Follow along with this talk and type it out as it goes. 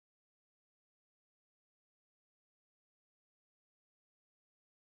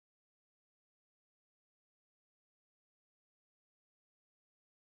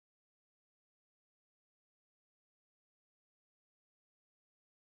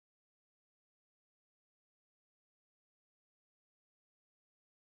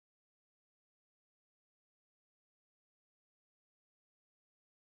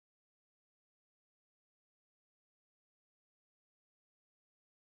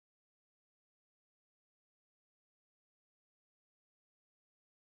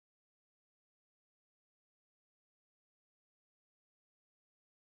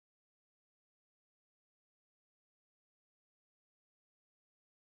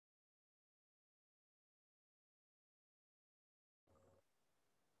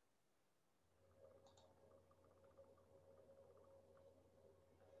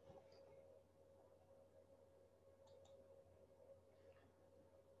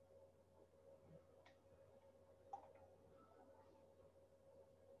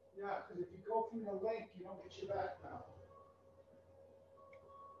Yeah, because if you go through the link, you don't get your back now.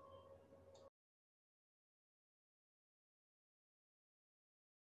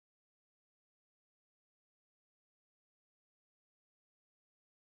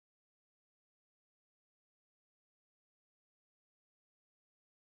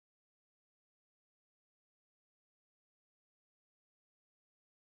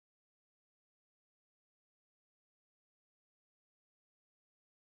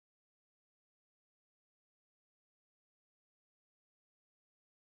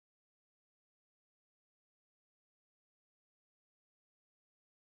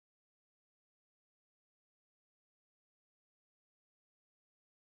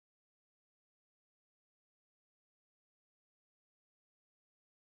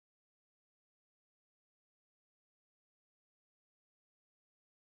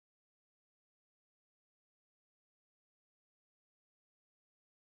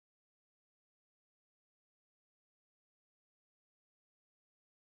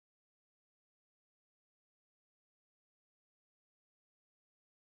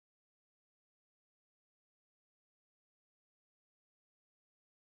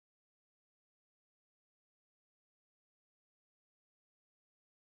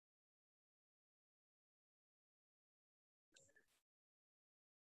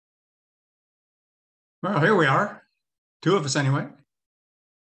 Well, here we are. Two of us anyway.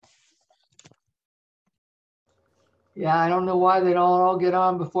 Yeah, I don't know why they don't all get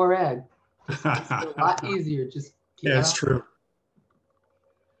on before Ed. It's a lot easier. Just yeah, it's true.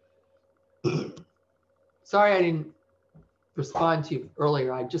 Sorry I didn't respond to you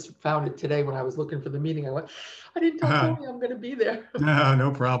earlier. I just found it today when I was looking for the meeting. I went, I didn't tell Tony I'm going to be there.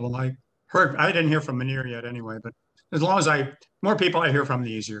 No problem. I didn't hear from Munir yet anyway, but as long as more people I hear from,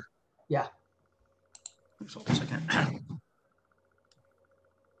 the easier. Yeah. Just hold a second.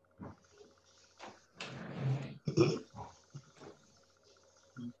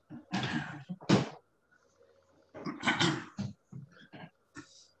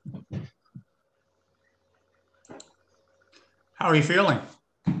 How are you feeling?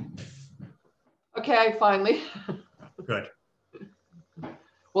 Okay, finally. Good.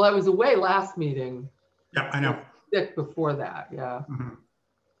 Well, I was away last meeting. Yeah, I know. Sick before that, yeah. Mm-hmm.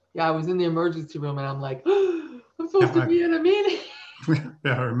 Yeah, I was in the emergency room and I'm like, oh, I'm supposed to be in a meeting.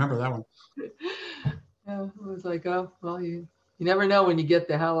 Yeah, I remember that one. Yeah, I was like, oh, well, you never know when you get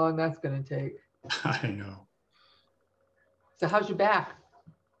there how long that's going to take. I know. So how's your back?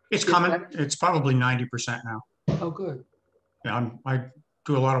 It's coming. It's probably 90% now. Oh, good. Yeah, I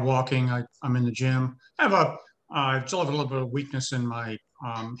do a lot of walking. I'm in the gym. I still have a little bit of weakness in my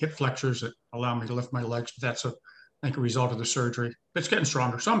hip flexors that allow me to lift my legs, but that's I think a result of the surgery. But it's getting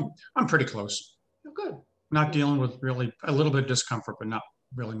stronger, so I'm pretty close. Oh, good. Not dealing with really a little bit of discomfort, but not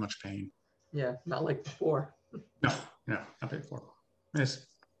really much pain. Yeah, not like before. No, not before. It's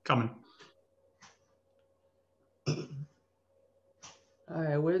coming. All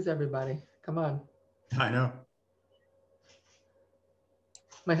right, where's everybody? Come on. I know.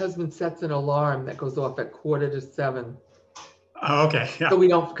 My husband sets an alarm that goes off at 6:45. Oh, okay. Yeah. So we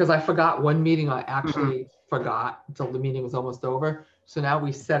don't, because I forgot one meeting, I actually forgot until the meeting was almost over. So now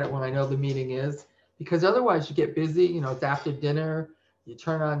we set it when I know the meeting is, because otherwise you get busy, it's after dinner, you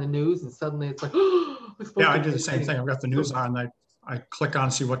turn on the news and suddenly it's like, oh, yeah, I do the same thing. I've got the news on, I click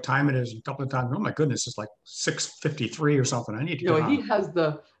on, see what time it is, a couple of times. Oh my goodness, it's like 6:53 or something. I need to get on. He has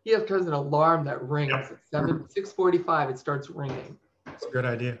an alarm that rings at 6:45, it starts ringing. That's a good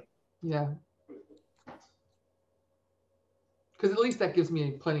idea. Yeah. Because at least that gives me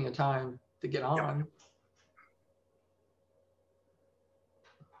plenty of time to get on. Yep.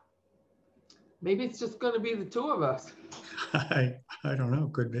 Maybe it's just going to be the two of us. I don't know.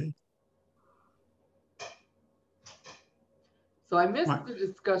 Could be. So I missed the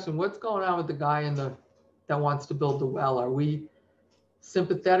discussion. What's going on with the guy that wants to build the well? Are we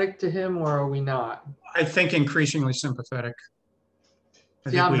sympathetic to him or are we not? I think increasingly sympathetic.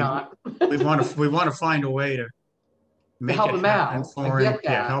 I'm not. we want to find a way to make help him out.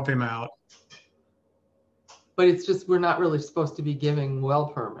 Help him out. But it's just we're not really supposed to be giving well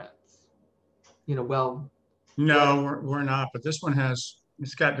permits. No, we're not. But this one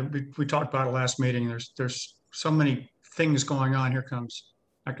it's got. We talked about it last meeting. There's so many things going on. Here comes.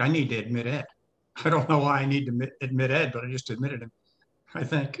 Like I need to admit Ed. I don't know why I need to admit Ed, but I just admitted him. I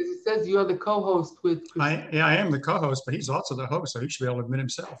think. Because it says you're the co-host with. I am the co-host, but he's also the host, so he should be able to admit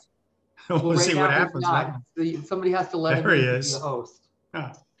himself. We'll see what happens. Somebody has to let him be the host.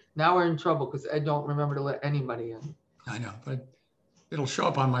 Yeah. Now we're in trouble because Ed don't remember to let anybody in. I know, but it'll show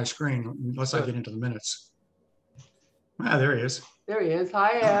up on my screen unless I get into the minutes. Ah, there he is. There he is.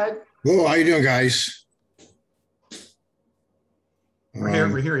 Hi, Ed. Whoa, how you doing, guys? We're here.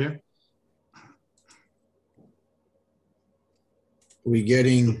 We hear you. We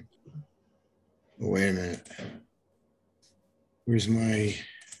getting? Oh, wait a minute. Where's my?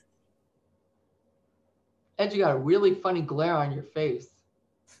 Ed, you got a really funny glare on your face.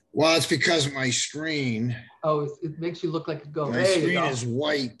 Well, it's because my screen. Oh, it makes you look like a ghost. My There you screen go. is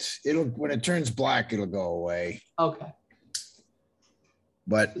white. It'll when it turns black, it'll go away. Okay.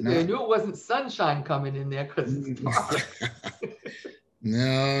 But I no, knew it wasn't sunshine coming in there because it's dark.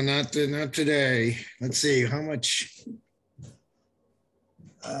 no, not today. Let's see how much.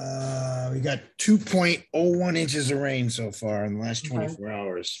 We got 2.01 inches of rain so far in the last 24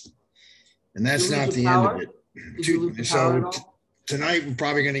 hours, and that's Did you not lose the the end power? of it. Did you lose the power at all? Tonight we're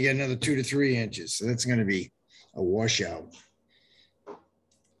probably going to get another 2 to 3 inches, so that's going to be a washout.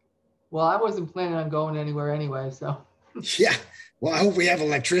 Well, I wasn't planning on going anywhere anyway, so Yeah, well, I hope we have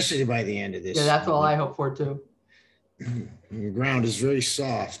electricity by the end of this. yeah, that's all I hope for too. The ground is very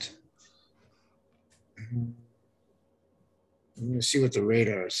soft. I'm going to see what the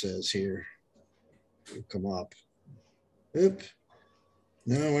radar says here. It'll come up. Oop.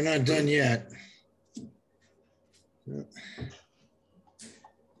 No, we're not done yet.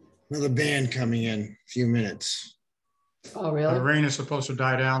 Another band coming in a few minutes. Oh, The really? rain is supposed to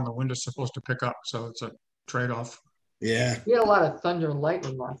die down. The wind is supposed to pick up. So it's a trade-off. Yeah. We had a lot of thunder and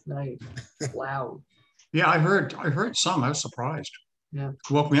lightning last night. Loud. Yeah, I heard some. I was surprised. Yeah.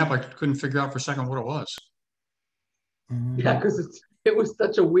 Woke me up. I couldn't figure out for a second what it was. Yeah, because it was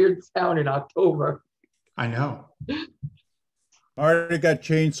such a weird sound in October. I know. Already got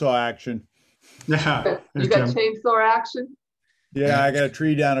chainsaw action. Yeah. You got chainsaw action? Yeah, I got a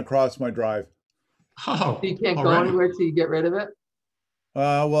tree down across my drive. Oh, So you can't go already? anywhere till you get rid of it?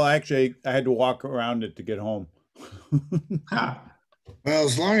 Well, actually, I had to walk around it to get home. Ah, Well,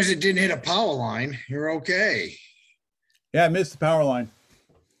 as long as it didn't hit a power line, you're okay. Yeah, I missed the power line.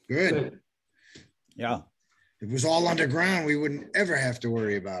 Good. Good. Yeah. If it was all underground, we wouldn't ever have to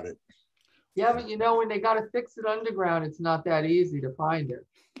worry about it. Yeah, but you know, when they got to fix it underground, it's not that easy to find it.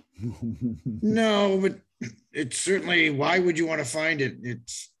 No, but it's certainly, why would you want to find it?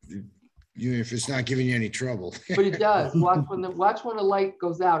 If it's not giving you any trouble. But it does. Watch when the light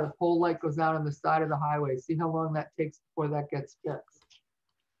goes out, a pole light goes out on the side of the highway. See how long that takes before that gets fixed.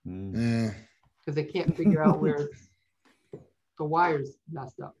 Mm. Because they can't figure out where the wires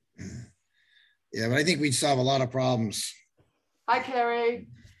messed up. Yeah, but I think we'd solve a lot of problems. Hi, Carrie.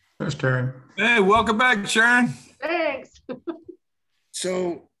 there's Terry. Hey, welcome back, Sharon. Thanks.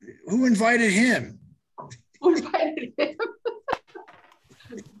 So who invited him? Who invited him?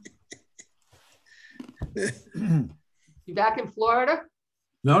 You back in Florida?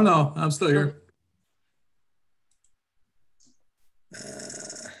 No, I'm still here.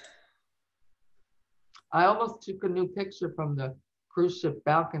 I almost took a new picture from the cruise ship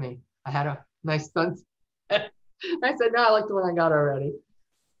balcony. I had a nice sunset. I said, no, I like the one I got already.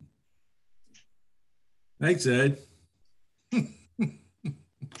 Thanks, Ed.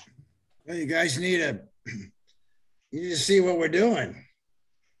 Well, you guys need to see what we're doing.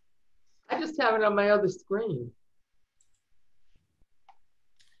 I just have it on my other screen.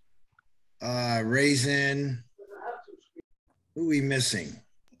 Raisin. Who are we missing?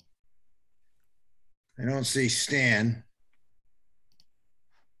 I don't see Stan.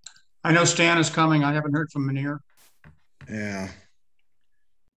 I know Stan is coming. I haven't heard from Munir. Yeah.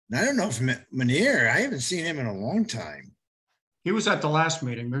 And I don't know if Munir, I haven't seen him in a long time. He was at the last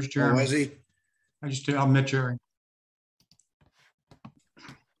meeting. There's Oh, Jeremy. was he? I'll met Jerry.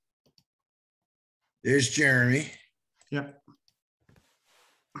 There's Jeremy. Yep.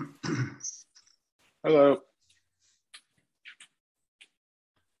 Hello.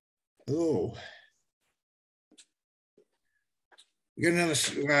 Oh. We got another,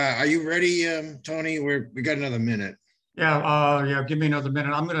 are you ready, Tony? We got another minute. Yeah. Give me another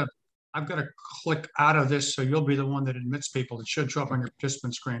minute. I've got to click out of this, so you'll be the one that admits people. It should show up on your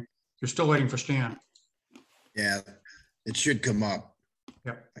participant screen. You're still waiting for Stan. Yeah, it should come up.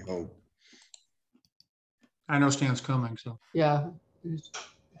 Yep. I hope. I know Stan's coming, so. Yeah.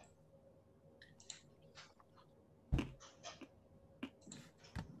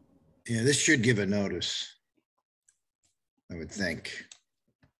 Yeah, this should give a notice, I would think.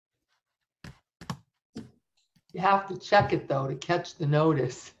 You have to check it though to catch the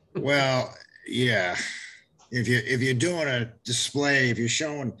notice. Well, yeah. If you're doing a display, if you're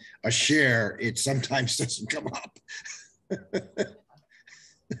showing a share, it sometimes doesn't come up.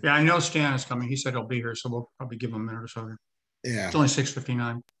 Yeah, I know Stan is coming. He said he'll be here, so we'll probably give him a minute or so. Yeah. It's only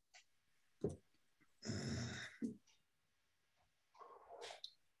 6:59.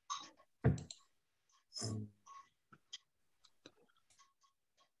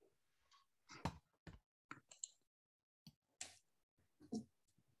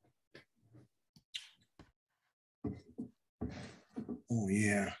 Oh,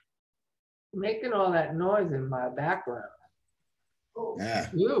 yeah. Making all that noise in my background. Oh, Yeah.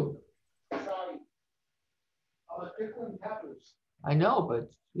 You, sorry. Pickling peppers. I know, but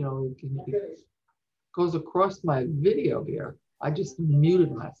you know, it Okay. goes across my video here. I just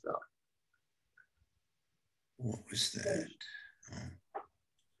muted myself. What was that?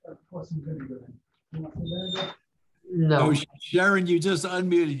 Pour some vinegar in. You want some vinegar? No, Oh, Sharon, you just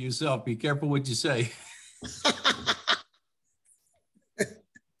unmuted yourself. Be careful what you say.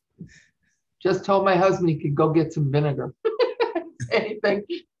 just told my husband he could go get some vinegar. Anything.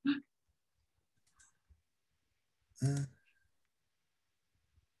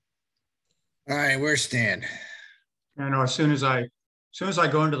 All right, where's Stan? I know as soon as I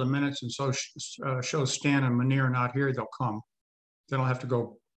go into the minutes and so show Stan and Manir not here, they'll come. They don't have to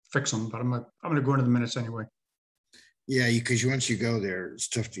go fix them, but I'm gonna go into the minutes anyway. Yeah, because once you go there, it's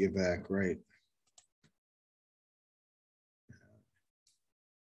tough to get back, right?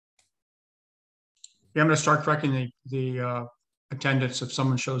 Yeah, I'm gonna start correcting the attendance if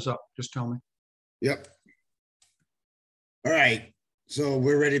someone shows up. Just tell me. Yep. All right, so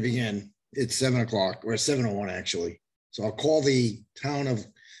we're ready to begin. It's 7 o'clock, or 7:01 actually. So I'll call the Town of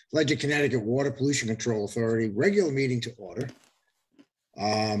Ledger, Connecticut Water Pollution Control Authority regular meeting to order.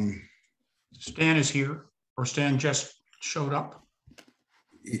 Stan is here, or Stan just showed up.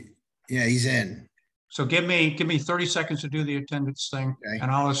 Yeah, he's in. So give me 30 seconds to do the attendance thing, Okay. and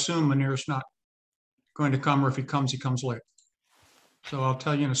I'll assume Manir's not going to come, or if he comes late. So I'll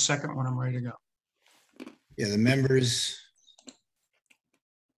tell you in a second when I'm ready to go. Yeah, the members.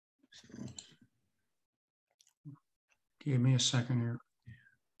 Give me a second here.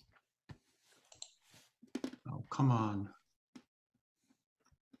 Oh, come on.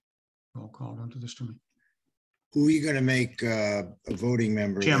 Roll call, don't do this to me. Who are you going to make a voting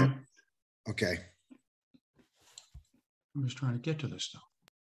member? Jim, Okay. I'm just trying to get to this stuff.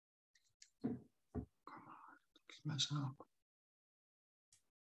 Come on, it's messing up.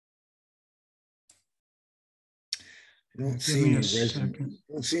 I don't Give see me any a residents. second.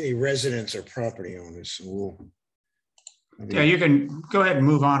 Don't see any residents or property owners. So we'll. Yeah, you can go ahead and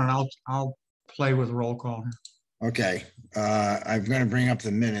move on, and I'll play with roll call here. Okay, I'm going to bring up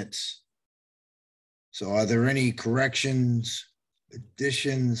the minutes. So are there any corrections,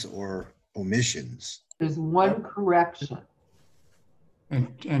 additions, or omissions? There's one correction.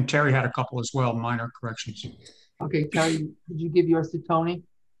 And Terry had a couple as well, minor corrections. Okay, Terry, did you give yours to Tony?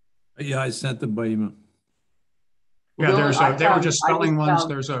 Yeah, I sent them by email. Yeah, they were just spelling ones.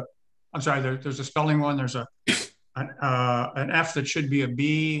 found- There's a spelling one. There's an F that should be a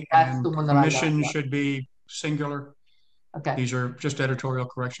B, That's and the one that I got, commission yeah. should be singular. Okay, These are just editorial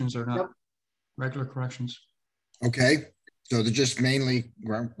corrections. They're not Yep. regular corrections. Okay, so they're just mainly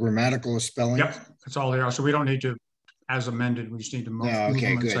grammatical or spelling? Yep, that's all they are. So we don't need to, as amended, we just need to move No, move okay,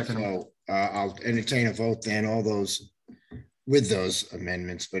 them and good. second them. So I'll entertain a vote then, all those, with those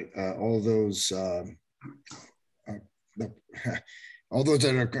amendments, but all those all those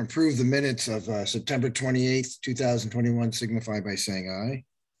that are approve the minutes of September 28th, 2021 signify by saying aye.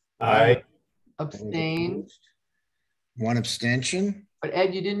 Aye. abstain. One abstention. But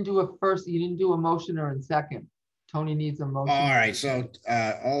Ed, you didn't do a motion or a second. Tony needs a motion. All right, so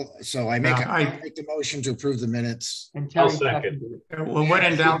I make the motion to approve the minutes. And Terry I'll second. seconded it. Well, when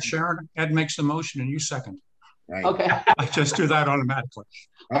in doubt, Sharon, Ed makes the motion and you second. Right. Okay, I just do that automatically.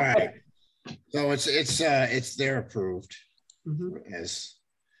 All right. So it's they're approved Mhm. as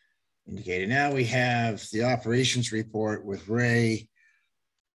indicated. Now we have the operations report with Ray.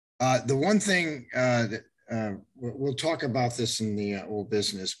 The one thing that we'll talk about this in the old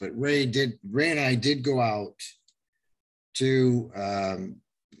business, but Ray and I did go out to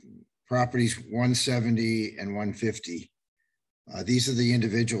properties 170 and 150. These are the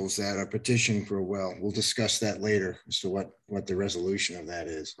individuals that are petitioning for a well. We'll discuss that later as to what the resolution of that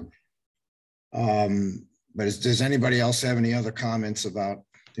is. But does anybody else have any other comments about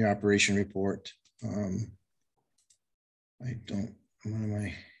the operation report? I don't, what am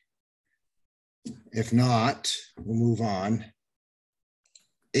I? If not, we'll move on.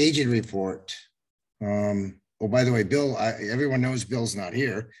 Agent report. Oh, by the way, Bill, everyone knows Bill's not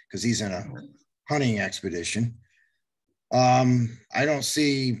here because he's in a hunting expedition. I don't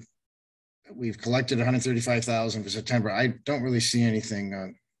see, we've collected 135,000 for September. I don't really see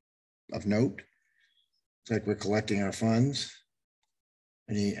anything of note. It's like we're collecting our funds.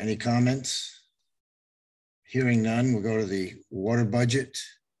 Any comments? Hearing none, we'll go to the water budget.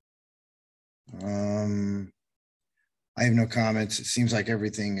 I have no comments. It seems like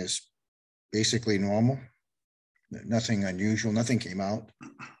everything is basically normal. Nothing unusual, nothing came out.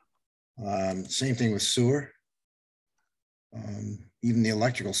 Same thing with sewer. even the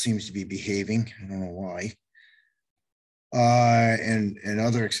electrical seems to be behaving. I don't know why. And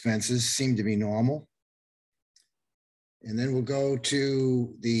other expenses seem to be normal. And then we'll go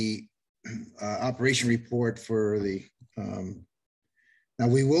to the operation report for the, now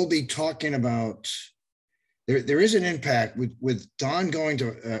we will be talking about, there is an impact with Don going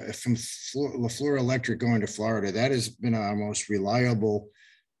to, from LaFleur Electric going to Florida. That has been our most reliable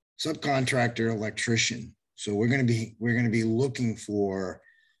subcontractor electrician. So we're going to be looking for,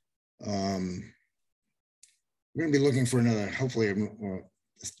 another, hopefully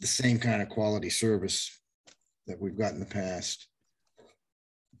the same kind of quality service that we've got in the past.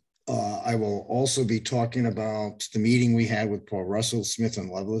 I will also be talking about the meeting we had with Paul Russell, Smith and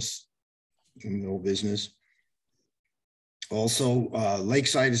Loveless from the old business. Also,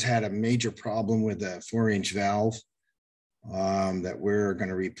 Lakeside has had a major problem with a 4-inch valve that we're going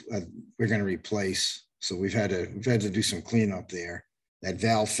to replace. So we've had to do some cleanup there. That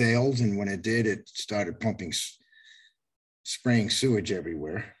valve failed, and when it did, it started spraying sewage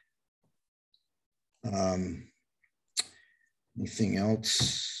everywhere. Anything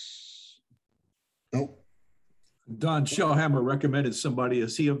else? Nope. Don Shellhammer recommended somebody.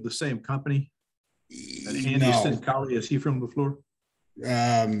 Is he of the same company? And Andy Sincali, is he from LaFleur?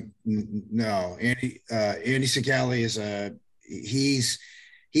 No, Andy Sincali is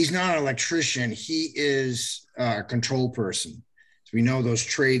he's not an electrician. He is a control person. So we know those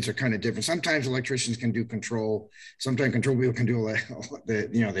trades are kind of different. Sometimes electricians can do control. Sometimes control people can do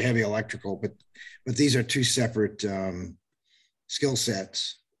the heavy electrical. But these are two separate skill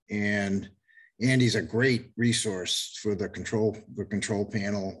sets. And Andy's a great resource for the control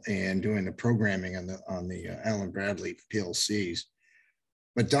panel and doing the programming on the Allen Bradley PLCs.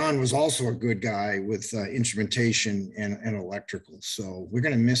 But Don was also a good guy with instrumentation and electrical. So we're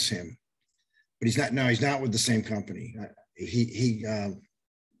going to miss him. But he's not with the same company. I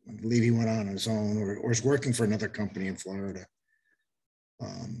believe he went on his own or is working for another company in Florida.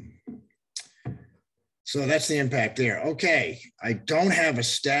 So that's the impact there. Okay, I don't have a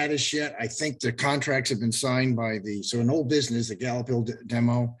status yet. I think the contracts have been signed by so an old business, the Gallup Hill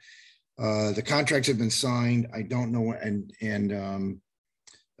demo. The contracts have been signed. I don't know, and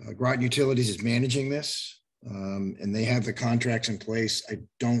Groton Utilities is managing this, and they have the contracts in place. I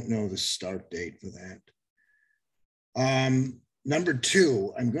don't know the start date for that. Number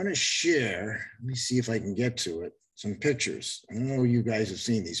 2, I'm going to share. Let me see if I can get to it. Some pictures. I don't know if you guys have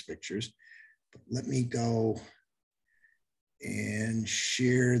seen these pictures. But let me go and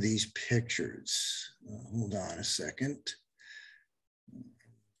share these pictures. Hold on a second.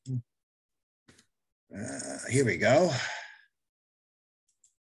 Here we go.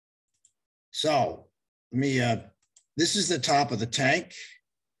 So let me, this is the top of the tank.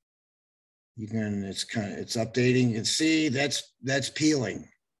 It's updating. You can see that's peeling.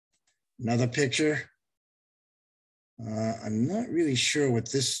 Another picture. I'm not really sure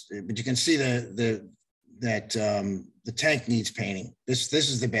what this, but you can see that the tank needs painting. This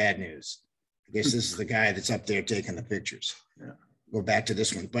is the bad news. I guess this is the guy that's up there taking the pictures. Yeah. Go back to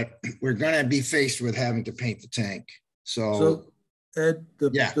this one, but we're going to be faced with having to paint the tank. So Ed,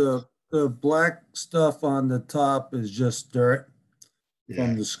 the black stuff on the top is just dirt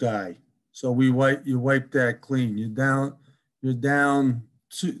from the sky. So you wipe that clean. You're down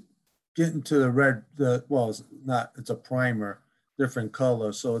to getting to the red, it's a primer, different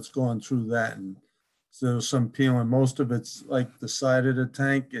color. So it's going through that, and so there's some peeling. Most of it's like the side of the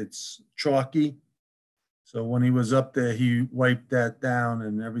tank, it's chalky. So when he was up there, he wiped that down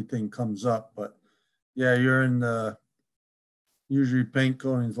and everything comes up. But yeah, you're in the, usually paint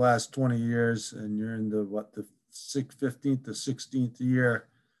coatings last 20 years and you're in the 15th to 16th year.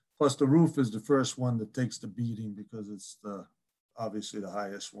 Plus the roof is the first one that takes the beating because it's obviously the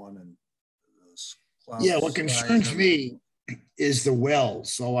highest one. And what concerns me is the well.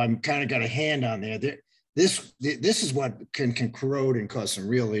 So I'm kind of got a hand on there. This is what can corrode and cause some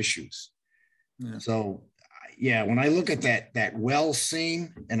real issues. Yeah. So when I look at that well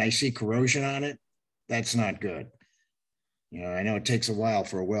seam and I see corrosion on it, that's not good. I know it takes a while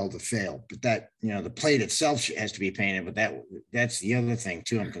for a well to fail, but the plate itself has to be painted, but that's the other thing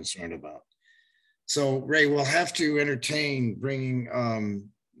too I'm concerned about. So Ray, we'll have to entertain bringing,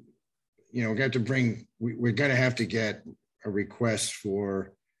 we're going to have to get a request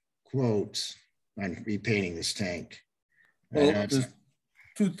for quotes on repainting this tank. Well, there's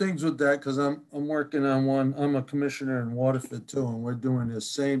 2 things with that, because I'm working on one. I'm a commissioner in Waterford too, and we're doing this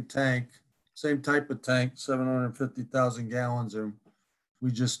same tank, same type of tank, 750,000 gallons. And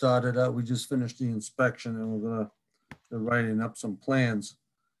we just started out, we just finished the inspection, and they're writing up some plans.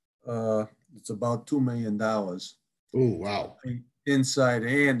 It's about $2 million. Oh, wow. inside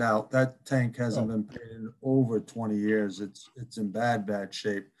and out. That tank hasn't been painted in over 20 years. It's in bad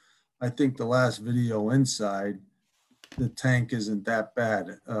shape. I think the last video inside, the tank isn't that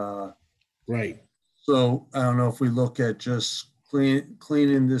bad. Right. So I don't know if we look at just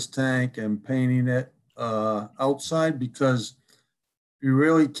cleaning this tank and painting it outside, because you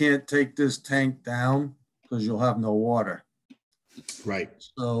really can't take this tank down because you'll have no water. Right.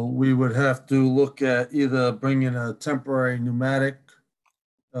 So we would have to look at either bringing a temporary pneumatic.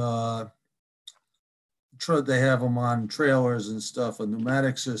 They have them on trailers and stuff, a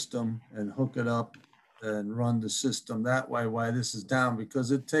pneumatic system, and hook it up and run the system that way while this is down,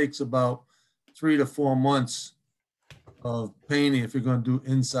 because it takes about 3 to 4 months of painting if you're going to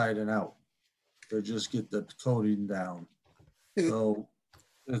do inside and out to just get the coating down. So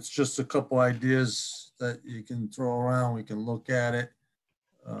it's just a couple ideas that you can throw around. We can look at it.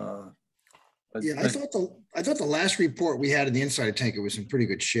 Yeah, I thought the last report we had in the inside tank, it was in pretty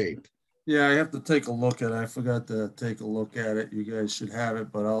good shape. Yeah, I have to take a look at it. I forgot to take a look at it. You guys should have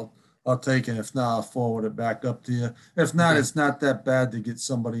it, but I'll take it. If not, I'll forward it back up to you. If not, it's not that bad to get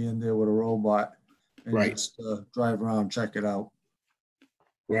somebody in there with a robot and just drive around, check it out.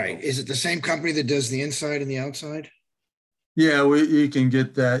 Right. Is it the same company that does the inside and the outside? Yeah, you can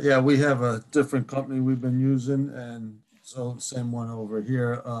get that. Yeah, we have a different company we've been using, and so same one over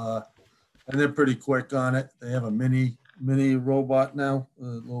here. And they're pretty quick on it. They have a mini robot now, a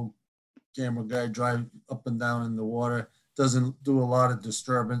little camera guy drive up and down in the water. Doesn't do a lot of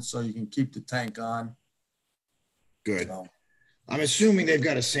disturbance, so you can keep the tank on. Good. So, I'm assuming they've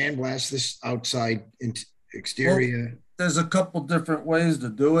got to sandblast this outside exterior. well, there's a couple different ways to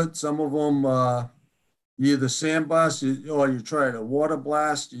do it. Some of them, you either sandblast or you try to water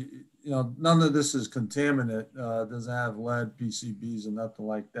blast. You know, none of this is contaminant. Doesn't have lead, PCBs, and nothing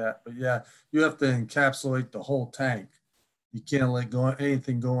like that. But yeah, you have to encapsulate the whole tank. You can't let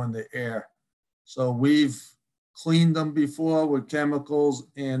anything go in the air. So we've cleaned them before with chemicals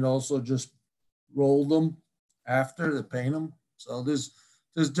and also just rolled them after to paint them. So there's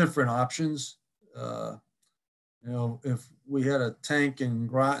different options. You know, if we had a tank in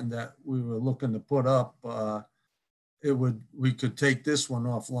Groton that we were looking to put up, we could take this one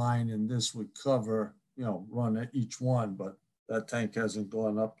offline and this would cover, you know, run each one, but that tank hasn't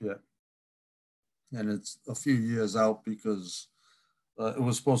gone up yet. And it's a few years out because it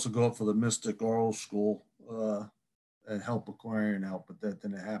was supposed to go up for the Mystic Oral School and help aquarium out, but that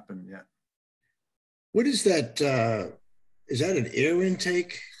didn't happen yet. What is that? Is that an air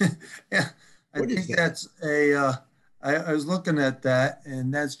intake? Yeah, I think that's I was looking at that,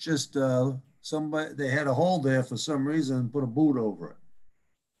 and that's just somebody, they had a hole there for some reason and put a boot over it.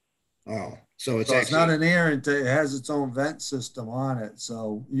 Oh, so it's not an air intake. It has its own vent system on it.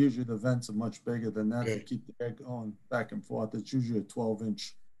 So usually the vents are much bigger than that to keep the air going back and forth. It's usually a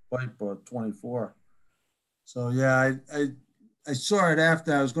 12-inch pipe or 24. So yeah, I saw it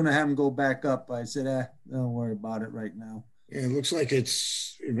after. I was going to have them go back up. I said, don't worry about it right now. Yeah, it looks like it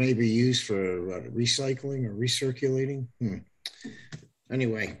may be used for recycling or recirculating.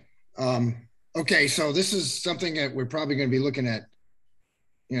 Anyway, okay, so this is something that we're probably going to be looking at,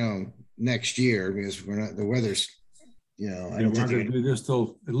 you know, next year, because we're not, the weather's, you know, I don't think we're going to do this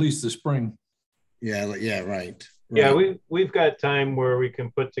till at least the spring. Yeah, right. Yeah, we've got time where we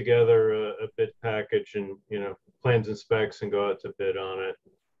can put together a bid package and, you know, plans and specs and go out to bid on it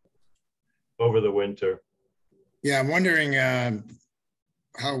over the winter. Yeah, I'm wondering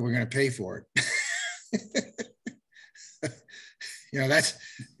how we're going to pay for it. You know, that's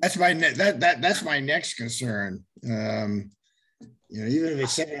my next concern. You know, even if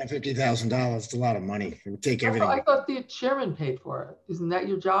it's $750,000, it's a lot of money. It would take everything. I thought the chairman paid for it. Isn't that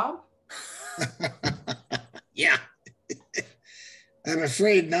your job? Yeah, I'm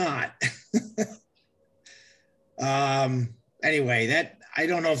afraid not. Anyway, that I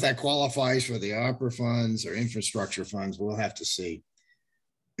don't know if that qualifies for the opera funds or infrastructure funds. We'll have to see.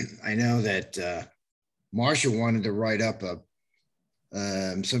 I know that Marcia wanted to write up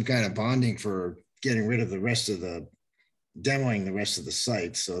some kind of bonding for getting rid of the rest of the demoing the rest of the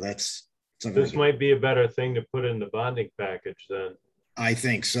site. So that's something. This might be a better thing to put in the bonding package then. I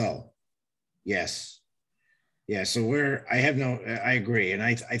think so. Yes. Yeah. So I agree. And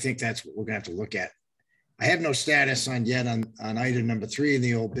I think that's what we're gonna have to look at. I have no status on item number 3 in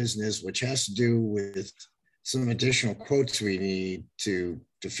the old business, which has to do with some additional quotes we need to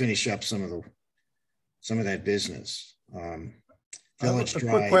finish up some of that business. Village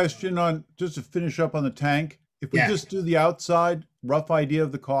Drive. Quick question on, just to finish up on the tank. If we just do the outside, rough idea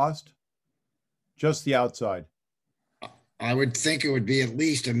of the cost, just the outside. I would think it would be at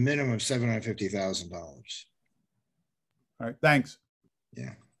least a minimum of $750,000. All right, thanks.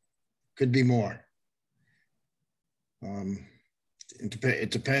 Yeah, could be more.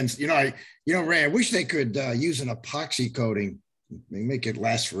 It depends. Ray, I wish they could use an epoxy coating. They make it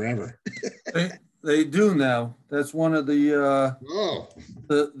last forever. They do now. That's one of the Oh,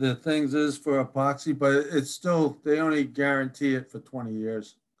 the things is for epoxy, but it's still, they only guarantee it for 20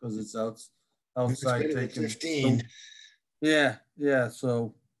 years because it's outside it's taking 15. Yeah.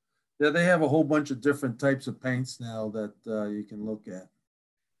 So yeah, they have a whole bunch of different types of paints now that you can look at.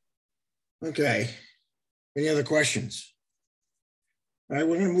 Okay. Any other questions? All right,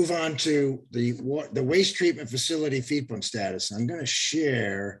 we're going to move on to the waste treatment facility feed pump status. I'm going to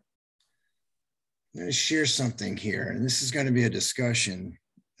share something here, and this is going to be a discussion.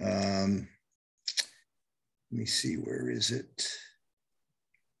 Let me see, where is it?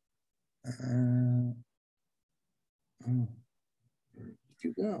 Oh, where did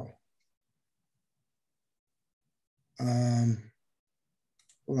you go?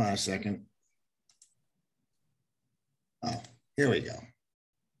 Hold on a second. Oh, here we go.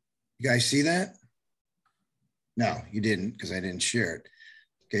 You guys see that? No, you didn't, because I didn't share it.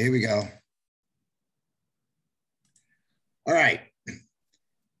 Okay, here we go. All right.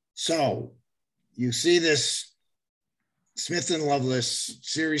 So you see this Smith & Lovelace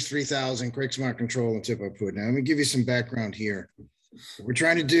Series 3000 quick smart control and tip output. Now, let me give you some background here. What we're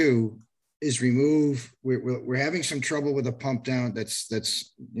trying to do is remove, we're having some trouble with a pump down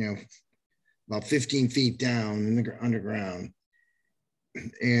that's about 15 feet down in the underground.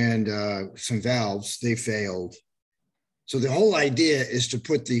 And some valves, they failed. So the whole idea is to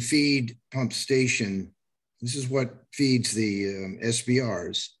put the feed pump station, this is what feeds the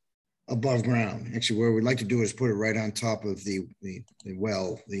SBRs, above ground. Actually, what we'd like to do is put it right on top of the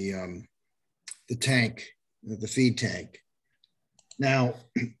well, the tank, the feed tank. Now,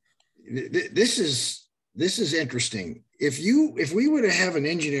 this is interesting. If we were to have an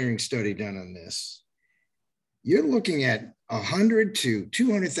engineering study done on this, you're looking at $100,000 to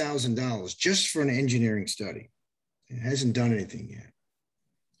 $200,000 just for an engineering study. It hasn't done anything yet.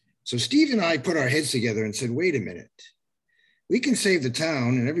 So Steve and I put our heads together and said, wait a minute, we can save the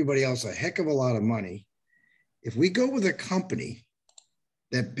town and everybody else a heck of a lot of money if we go with a company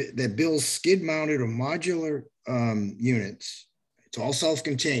that builds skid-mounted or modular units. It's all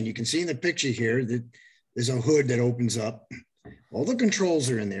self-contained. You can see in the picture here that there's a hood that opens up. All the controls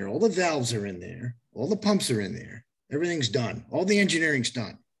are in there. All the valves are in there. All the pumps are in there. Everything's done. All the engineering's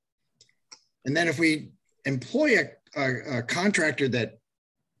done. And then if we employ a contractor that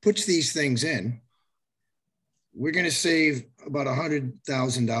puts these things in, we're going to save about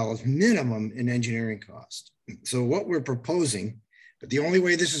 $100,000 minimum in engineering cost. So what we're proposing, but the only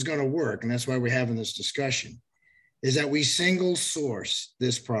way this is going to work, and that's why we're having this discussion, is that we single source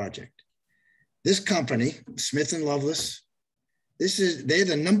this project. This company, Smith & Lovelace, they're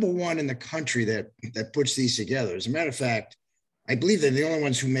the #1 in the country that puts these together. As a matter of fact, I believe they're the only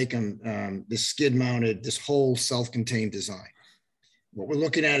ones who make them, this skid mounted, this whole self-contained design. What we're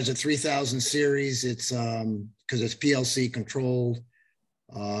looking at is a 3000 series. It's because it's PLC controlled.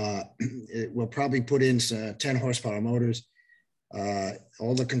 We'll probably put in 10 horsepower motors.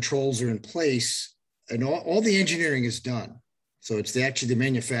 All the controls are in place and all the engineering is done. So it's actually the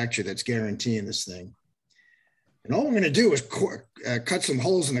manufacturer that's guaranteeing this thing. And all we're going to do is cut some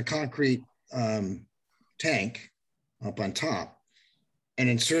holes in the concrete tank up on top and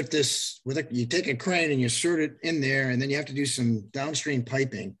insert this with you take a crane and you insert it in there, and then you have to do some downstream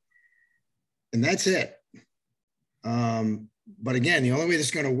piping, and that's it. But again, the only way this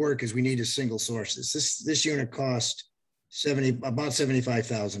is going to work is we need to single source this. This unit cost about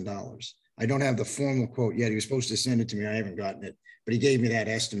 $75,000. I don't have the formal quote yet. He was supposed to send it to me. I haven't gotten it, but he gave me that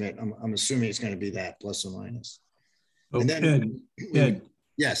estimate. I'm assuming it's going to be that plus or minus. And then, Ed,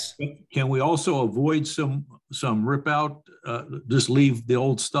 yes. Can we also avoid some rip out? Just leave the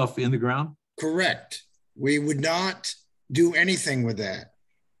old stuff in the ground? Correct. We would not do anything with that.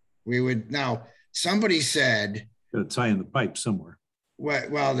 We would now. Somebody said, "Got to tie in the pipe somewhere."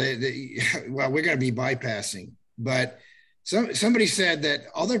 Well, we're going to be bypassing, but somebody said that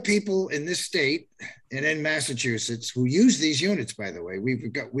other people in this state and in Massachusetts who use these units, by the way,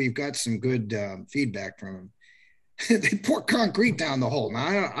 we've got some good feedback from them. They pour concrete down the hole.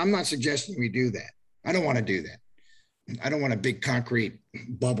 Now, I'm not suggesting we do that. I don't want to do that. I don't want a big concrete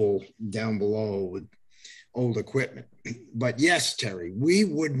bubble down below with old equipment. But yes, Terry, we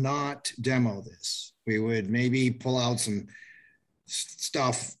would not demo this. We would maybe pull out some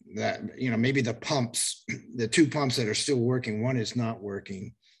stuff that, maybe the pumps, the 2 pumps that are still working, one is not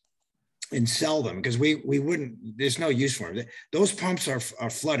working, and sell them because we wouldn't, there's no use for them. Those pumps are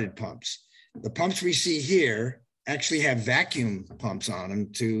flooded pumps. The pumps we see here actually have vacuum pumps on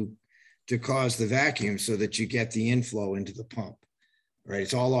them to cause the vacuum so that you get the inflow into the pump, right?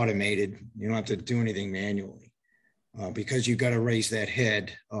 It's all automated. You don't have to do anything manually because you've got to raise that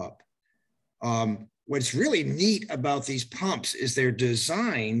head up. What's really neat about these pumps is they're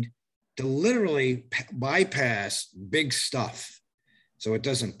designed to literally bypass big stuff so it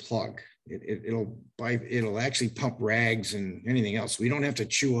doesn't plug. It'll actually pump rags and anything else. We don't have to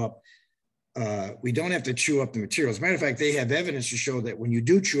chew up the material. As a matter of fact, they have evidence to show that when you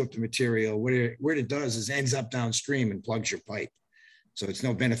do chew up the material, what it does is ends up downstream and plugs your pipe. So it's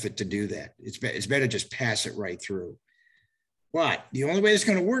no benefit to do that. It's better just pass it right through. But the only way it's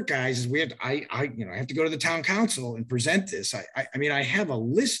going to work, guys, is I have to go to the town council and present this. I mean, I have a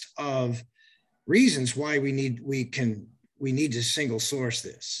list of reasons why we need to single source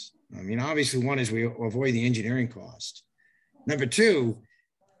this. I mean, obviously, one is we avoid the engineering cost. Number two,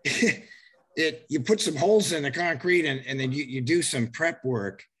 you put some holes in the concrete and then you do some prep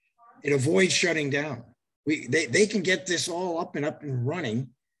work. It avoids shutting down. They can get this all up and running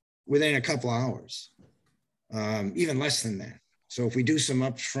within a couple hours, even less than that. So if we do some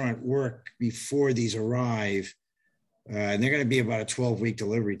upfront work before these arrive, they're going to be about a 12-week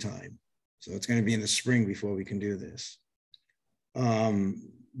delivery time. So it's going to be in the spring before we can do this.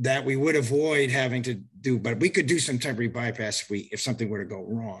 That we would avoid having to do, but we could do some temporary bypass if something were to go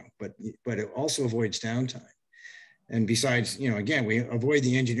wrong, but it also avoids downtime. And besides, again, we avoid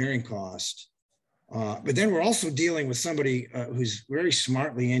the engineering cost. But then we're also dealing with somebody who's very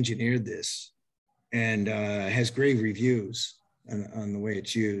smartly engineered this and has great reviews on the way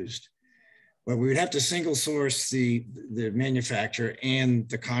it's used. But we would have to single source the manufacturer and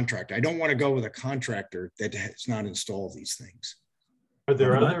the contractor. I don't want to go with a contractor that has not installed these things. Are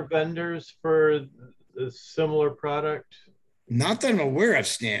there other vendors for a similar product? Not that I'm aware of,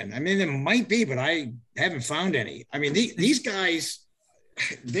 Stan. I mean, there might be, but I haven't found any. I mean, these guys,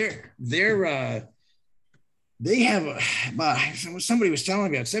 they have about, somebody was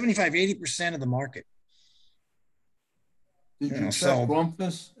telling me about 75, 80% of the market. Did you check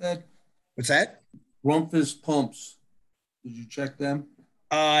Rumpus, Ed? What's that? Rumpus pumps. Did you check them?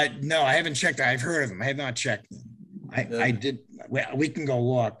 No, I haven't checked. I've heard of them. I have not checked them. I did. We can go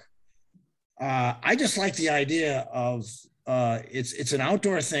look. I just like the idea of it's an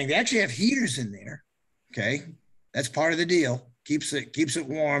outdoor thing. They actually have heaters in there. Okay, that's part of the deal. Keeps it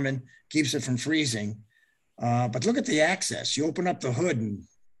warm and keeps it from freezing. But look at the access. You open up the hood and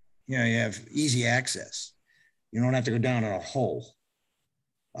you have easy access. You don't have to go down in a hole.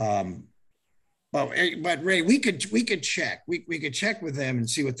 But Ray, we could check. We could check with them and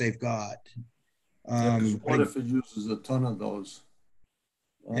see what they've got. What if it uses a ton of those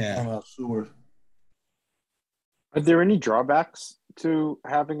on our sewer? Are there any drawbacks to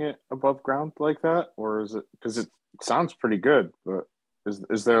having it above ground like that, or is it because it sounds pretty good? But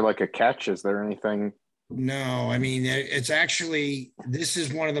is there like a catch? Is there anything? No, I mean, it's actually, this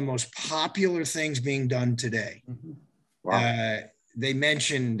is one of the most popular things being done today. Mm-hmm. Wow. They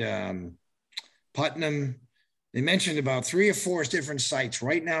mentioned Putnam. They mentioned about 3 or 4 different sites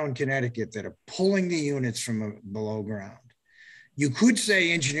right now in Connecticut that are pulling the units from below ground. You could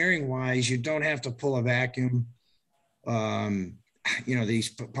say engineering wise, you don't have to pull a vacuum. These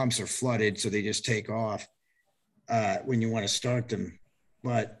pumps are flooded, so they just take off when you want to start them.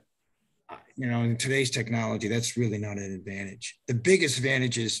 But in today's technology, that's really not an advantage. The biggest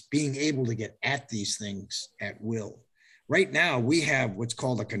advantage is being able to get at these things at will. Right now, we have what's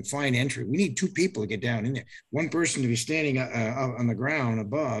called a confined entry. We need 2 people to get down in there. One person to be standing on the ground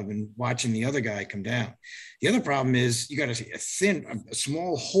above and watching the other guy come down. The other problem is you got a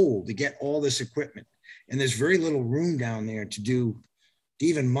small hole to get all this equipment. And there's very little room down there to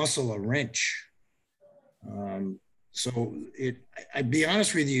even muscle a wrench. I'd be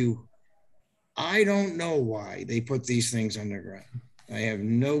honest with you, I don't know why they put these things underground. I have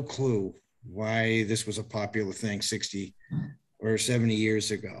no clue why this was a popular thing 60 or 70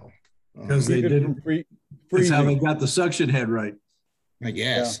 years ago. Because they didn't. That's how they got the suction head right. I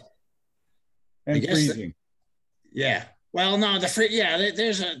guess. Yeah. And freezing. Yeah. Well, no,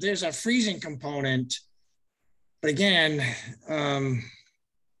 there's a freezing component. But again,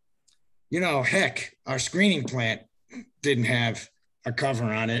 heck, our screening plant didn't have a cover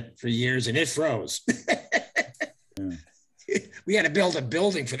on it for years and it froze. Yeah. We had to build a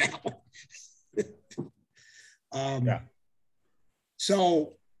building for that one.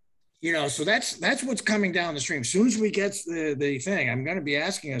 So that's what's coming down the stream. As soon as we get the thing, I'm going to be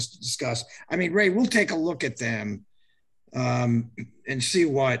asking us to discuss. I mean, Ray, we'll take a look at them and see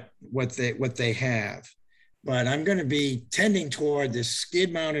what they have. but I'm going to be tending toward this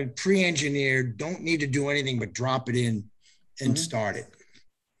skid mounted, pre-engineered, don't need to do anything but drop it in and start it.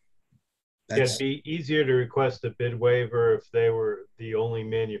 Yeah, it'd be easier to request a bid waiver if they were the only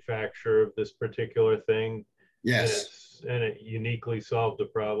manufacturer of this particular thing. Yes. And it uniquely solved the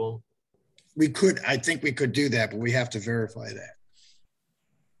problem. I think we could do that, but we have to verify that.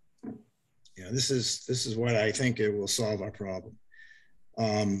 You know, this is what I think it will solve our problem.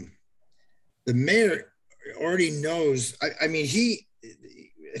 The mayor already knows, I mean,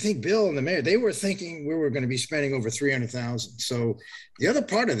 I think Bill and the mayor, they were thinking we were going to be spending over 300,000. So the other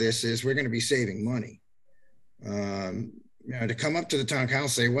part of this is we're going to be saving money. You know, to come up to the town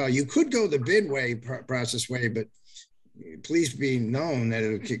council, say, well, you could go the bid process way, but please be known that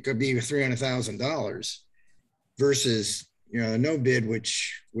it could be $300,000 versus, you know, no bid,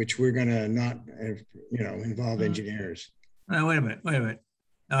 which we're going to not, you know, involve engineers. Wait a minute.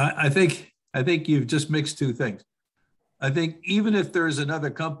 I think you've just mixed two things. I think even if there's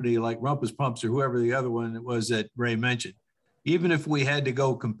another company like Rumpus Pumps or whoever the other one was that Ray mentioned, even if we had to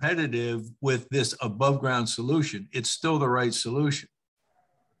go competitive with this above ground solution, it's still the right solution.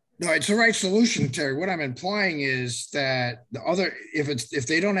 No, it's the right solution, Terry. What I'm implying is that the other, if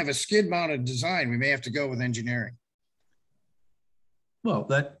they don't have a skid mounted design, we may have to go with engineering. Well,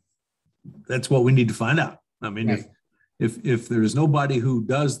 that's what we need to find out. I mean, right. if there's nobody who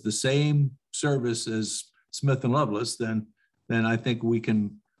does the same service as Smith and Lovelace, then I think we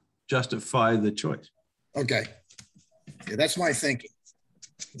can justify the choice. Okay, yeah, that's my thinking.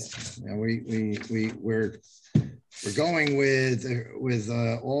 Yeah, we're going with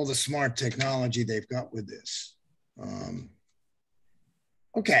all the smart technology they've got with this.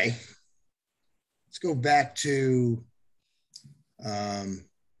 Okay, let's go back to.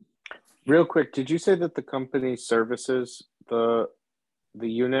 Real quick, did you say that the company services the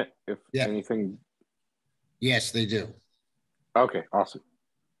unit if anything? Yes, they do. Okay, awesome.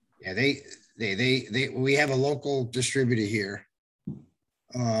 Yeah, we have a local distributor here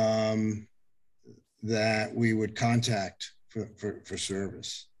that we would contact for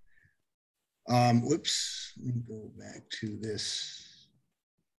service. Whoops, let me go back to this.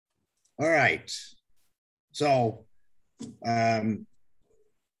 All right. So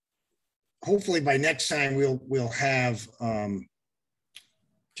hopefully by next time we'll have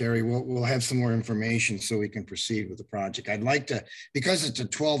Terry, we'll have some more information so we can proceed with the project. I'd like to, because it's a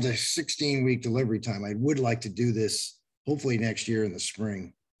 12 to 16 week delivery time, I would like to do this hopefully next year in the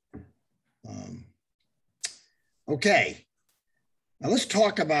spring. Okay, now let's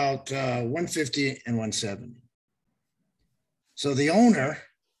talk about 150 and 170. So the owner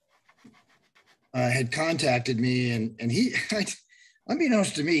had contacted me and he,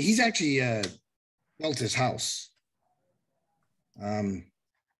 unbeknownst to me, he's actually built his house.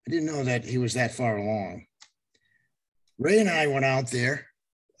 I didn't know that he was that far along. Ray and I went out there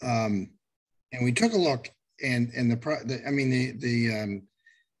and we took a look and the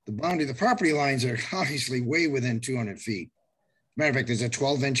boundary, the property lines are obviously way within 200 feet. As a matter of fact, there's a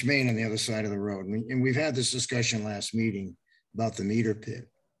 12-inch main on the other side of the road. And we've had this discussion last meeting about the meter pit.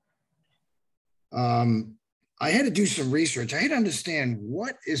 I had to do some research. I had to understand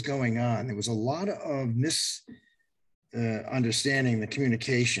what is going on. There was a lot of understanding the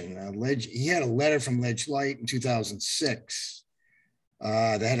communication. He had a letter from Ledge Light in 2006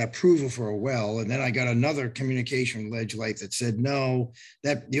 that had approval for a well. And then I got another communication from Ledge Light that said, no,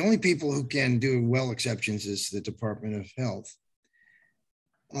 that the only people who can do well exceptions is the Department of Health.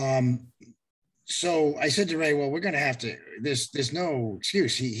 So I said to Ray, well, we're going to have to, there's no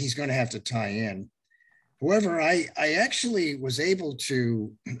excuse. He's going to have to tie in. However, I actually was able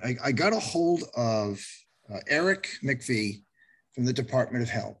to, I got a hold of Eric McPhee from the Department of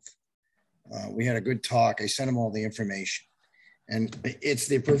Health. We had a good talk. I sent him all the information. And it's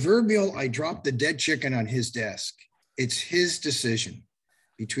the proverbial, I dropped the dead chicken on his desk. It's his decision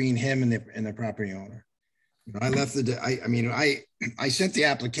between him and the property owner. You know, I left I sent the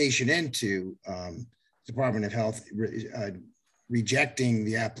application into Department of Health rejecting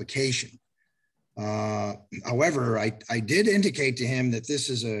the application. However, I did indicate to him that this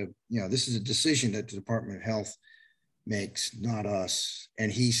is a decision that the Department of Health makes, not us.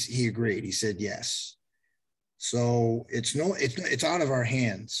 And he agreed. He said yes. So it's out of our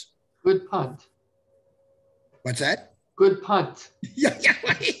hands. Good punt. What's that? Good punt. Yeah.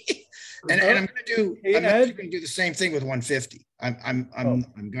 And I'm going to do the same thing with 150. I'm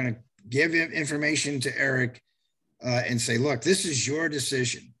going to give information to Eric and say, look, this is your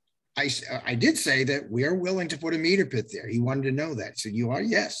decision. I did say that we are willing to put a meter pit there. He wanted to know that. So you are,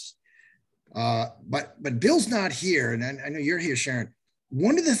 yes. But Bill's not here, and I know you're here, Sharon.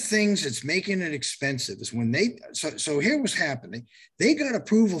 one of the things that's making it expensive is when so here was happening. They got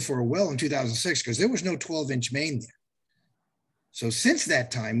approval for a well in 2006 because there was no 12-inch main there. So since that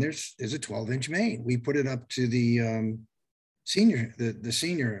time, there's a 12-inch main. We put it up to the senior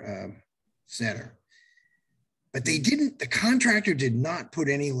center, but the contractor did not put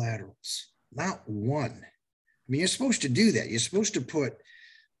any laterals, not one. I mean, you're supposed to do that. You're supposed to put,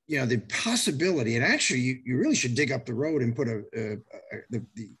 the possibility, and actually you really should dig up the road and put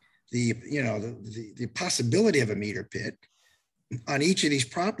the possibility of a meter pit on each of these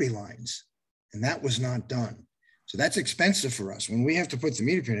property lines. And that was not done. So that's expensive for us. When we have to put the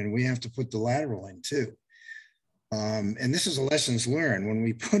meter pit in, we have to put the lateral in too. And this is a lessons learned.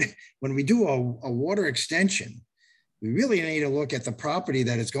 When we do a water extension, we really need to look at the property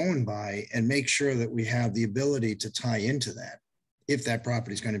that it's going by and make sure that we have the ability to tie into that if that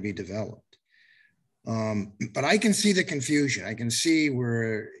property is going to be developed. But I can see the confusion. I can see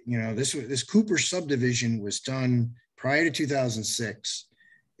where, this Cooper subdivision was done prior to 2006,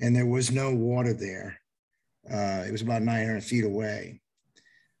 and there was no water there. It was about 900 feet away.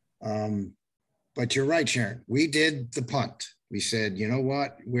 But you're right, Sharon. We did the punt. We said, you know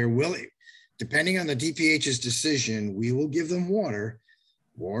what? We're willing, depending on the DPH's decision, we will give them water,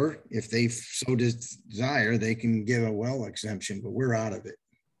 or if they so desire, they can give a well exemption, but we're out of it.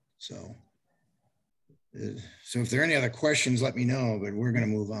 So if there are any other questions, let me know, but we're going to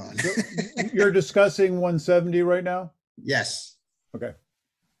move on. You're discussing 170 right now? Yes. Okay.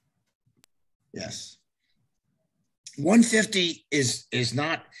 Yes. 150 is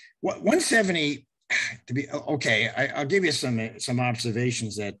not what 170 to be okay. I'll give you some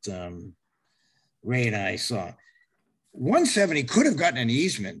observations that Ray and I saw. 170 could have gotten an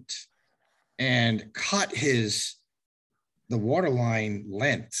easement and cut the water line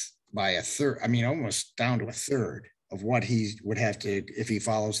length by a third. I mean, almost down to a third of what he would have to if he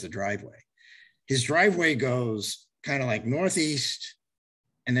follows the driveway. His driveway goes kind of like northeast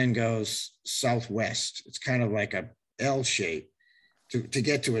and then goes southwest. It's kind of like a L shape to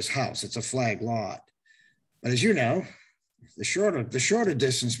get to his house. It's a flag lot. But as you know, the shorter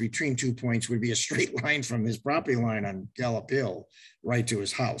distance between 2 points would be a straight line from his property line on Gallup Hill right to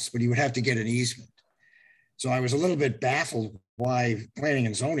his house, but he would have to get an easement. So I was a little bit baffled why planning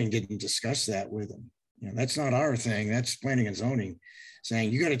and zoning didn't discuss that with him. That's not our thing. That's planning and zoning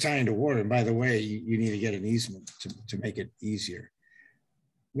saying you got to tie into water. And by the way, you need to get an easement to make it easier.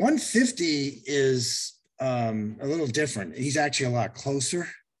 150 is a little different. He's actually a lot closer.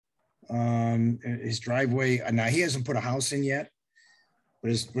 His driveway, now he hasn't put a house in yet, but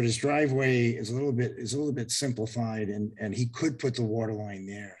his driveway is a little bit simplified, and he could put the water line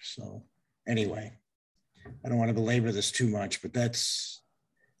there. So anyway, I don't want to belabor this too much, but that's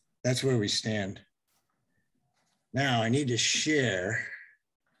where we stand. Now I need to share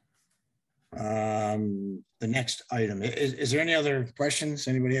the next item. Is there any other questions?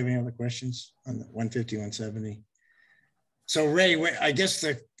 Anybody have any other questions on the 150, 170? So Ray, I guess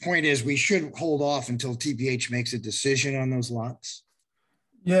the point is we should hold off until TPH makes a decision on those lots.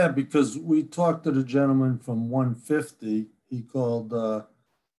 Yeah, because we talked to the gentleman from 150. He called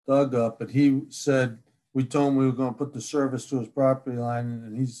Doug up, and he said, we told him we were going to put the service to his property line,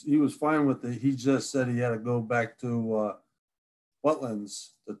 and he was fine with it. He just said he had to go back to wetlands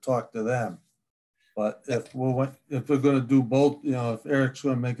to talk to them. But if we're going to do both, if Eric's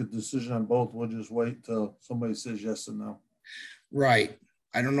going to make a decision on both, we'll just wait till somebody says yes or no. Right.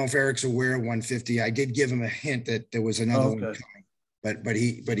 I don't know if Eric's aware of 150. I did give him a hint that there was another one coming, but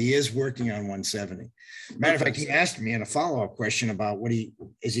he is working on 170. Matter of fact, he asked me in a follow-up question about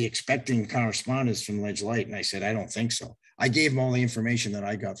is he expecting correspondence from Ledge Light? And I said, I don't think so. I gave him all the information that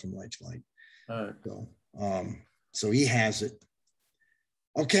I got from Ledge Light. All right. So he has it.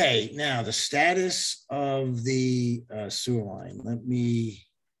 Okay, now the status of the sewer line. Let me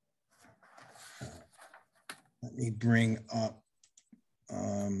bring up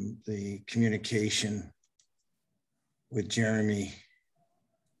the communication with Jeremy,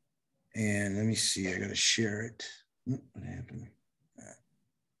 and let me see. I got to share it. What happened?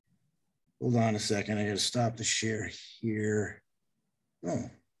 Hold on a second. I got to stop the share here. Oh,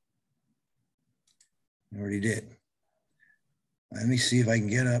 I already did. Let me see if I can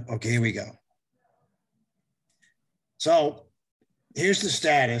get up. Okay, here we go. So here's the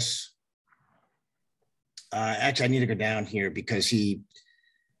status. Actually, I need to go down here because we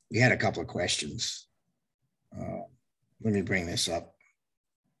had a couple of questions. Let me bring this up.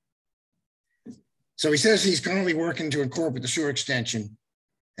 So he says he's currently working to incorporate the sewer extension,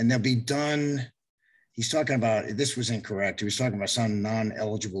 and they'll be done. He's talking about, this was incorrect. He was talking about some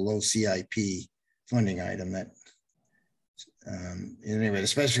non-eligible low CIP funding item that Anyway, the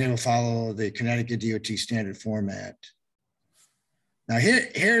specification will follow the Connecticut DOT standard format. Now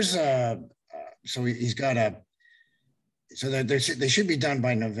here's so he's got so that they should be done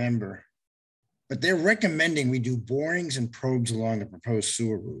by November, but they're recommending we do borings and probes along the proposed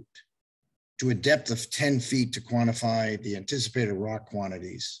sewer route to a depth of 10 feet to quantify the anticipated rock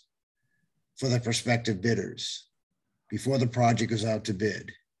quantities for the prospective bidders before the project goes out to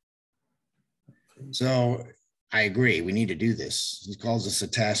bid. So I agree, we need to do this. He calls this a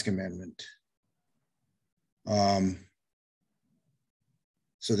task amendment.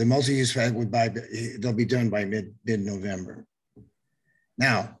 So the multi-use they'll be done by mid-November.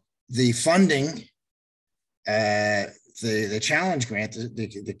 Now, the funding, the challenge grant,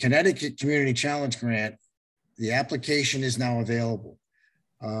 the Connecticut Community Challenge Grant, the application is now available.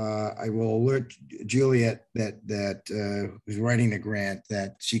 I will alert Juliet that who's writing the grant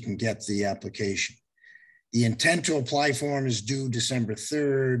that she can get the application. The intent to apply form is due December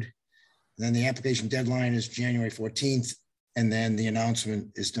 3rd. Then the application deadline is January 14th. And then the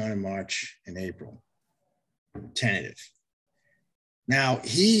announcement is done in March and April, tentative. Now,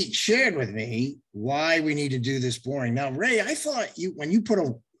 he shared with me why we need to do this boring. Now, Ray, I thought when you put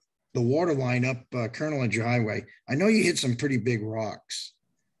the water line up Colonel Edge Highway, I know you hit some pretty big rocks.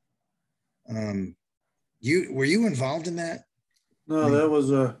 Were you involved in that? No, that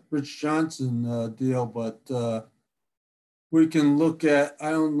was a Rich Johnson deal, but we can look at,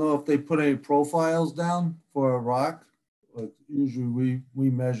 I don't know if they put any profiles down for a rock, but usually we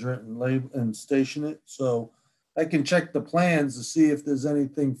measure it and label and station it. So I can check the plans to see if there's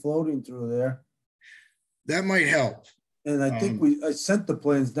anything floating through there. That might help. And I think I sent the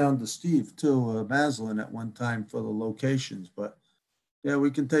plans down to Steve too, Maslin at one time for the locations, but yeah,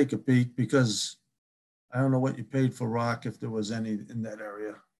 we can take a peek because I don't know what you paid for rock if there was any in that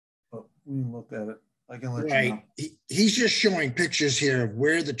area, but we can look at it. I can let you know. He's just showing pictures here of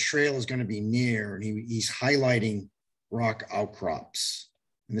where the trail is going to be near, and he's highlighting rock outcrops.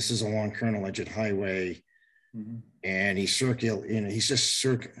 And this is along Colonel Edge Highway. Mm-hmm. And he's just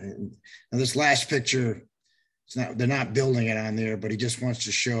circling. Now this last picture, they're not building it on there, but he just wants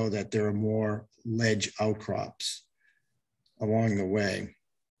to show that there are more ledge outcrops along the way.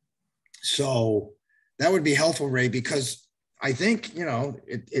 So that would be helpful, Ray, because I think,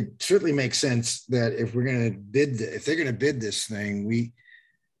 it certainly makes sense that if we're going to if they're going to bid this thing,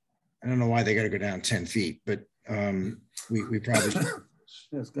 I don't know why they got to go down 10 feet, but we probably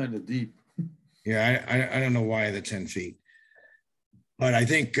it's kind of deep. Yeah, I don't know why the 10 feet, but I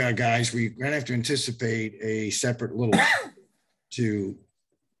think guys, we're gonna have to anticipate a separate little to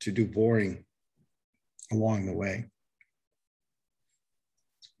do boring along the way.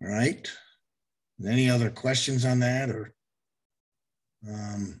 All right. Any other questions on that or?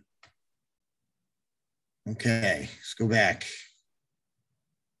 Okay, let's go back.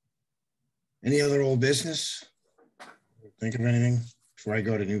 Any other old business? Think of anything before I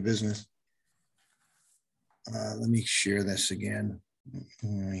go to new business? Let me share this again.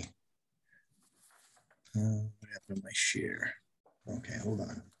 What happened to my share? Okay, hold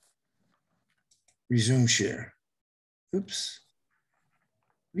on. Resume share. Oops.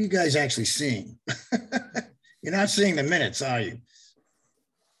 What are you guys actually seeing? You're not seeing the minutes, are you?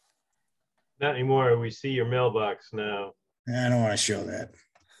 Not anymore. We see your mailbox now. I don't want to show that.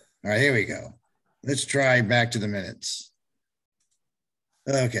 All right, here we go. Let's try back to the minutes.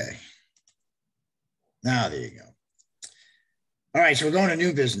 Okay. Now, there you go. All right, so we're going to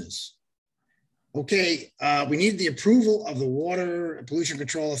new business. Okay, we need the approval of the Water Pollution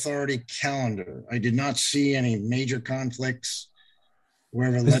Control Authority calendar. I did not see any major conflicts.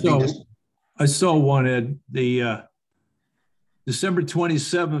 Wherever I saw one, Ed. The December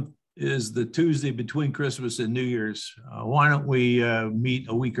 27th is the Tuesday between Christmas and New Year's. Why don't we meet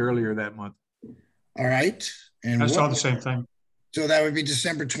a week earlier that month? All right. And I saw the same thing. So that would be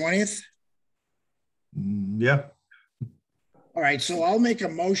December 20th? Yeah. All right. So I'll make a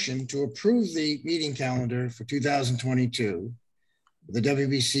motion to approve the meeting calendar for 2022, the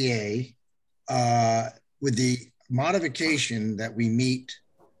WPCA, with the modification that we meet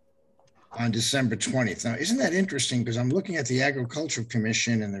on December 20th. Now, isn't that interesting? Because I'm looking at the Agricultural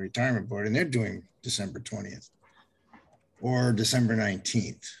Commission and the Retirement Board, and they're doing December 20th or December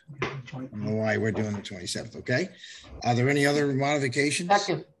 19th. I don't know why we're doing the 27th, okay? Are there any other modifications?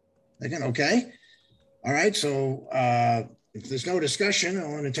 Second. Second, okay. All right, so if there's no discussion,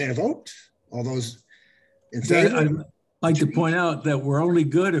 I'll entertain a vote. All those in favor? I'd like to point out that we're only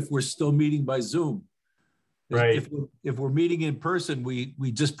good if we're still meeting by Zoom. Right. If we're meeting in person, we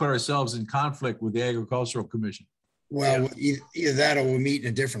just put ourselves in conflict with the Agricultural Commission. Well, either that or we'll meet in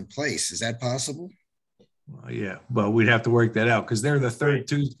a different place. Is that possible? Yeah, but we'd have to work that out because they're the third Right.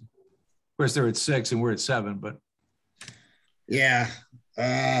 Tuesday. Of course, they're at 6 and we're at 7, but Yeah.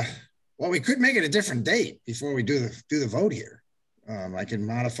 Well, we could make it a different date before we do the vote here. I can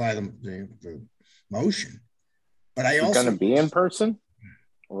modify the motion, but I Is it also gonna be in person?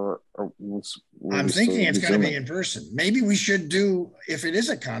 Or I'm thinking it's going to be in person. Maybe we should do, if it is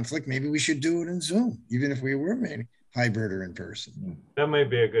a conflict, maybe we should do it in Zoom, even if we were maybe hybrid or in person. That might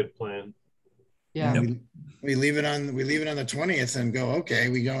be a good plan. Yeah. We leave it on the 20th and go, okay,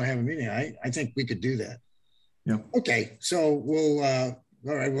 we don't have a meeting. I think we could do that. Yeah. Okay, so we'll all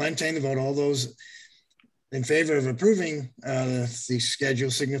right, we'll entertain the vote. All those in favor of approving the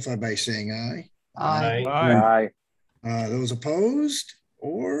schedule signify by saying aye. Aye. Aye. Those opposed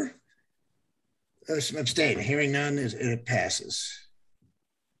or abstain? Hearing none, it passes.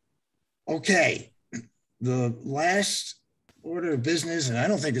 Okay, the last order of business, and I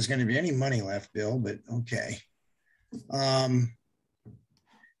don't think there's going to be any money left, Bill, but okay.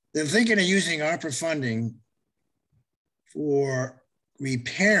 They're thinking of using ARPA funding for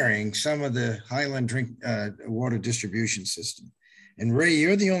repairing some of the Highland drink water distribution system. And Ray,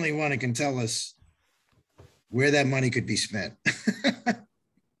 you're the only one who can tell us where that money could be spent.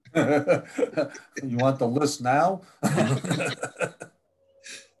 You want the list now?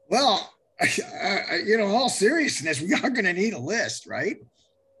 Well, you know, all seriousness, we are going to need a list, right?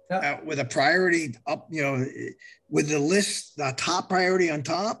 With a priority up, you know, with the list, the top priority on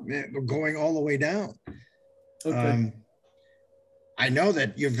top, going all the way down. Okay. I know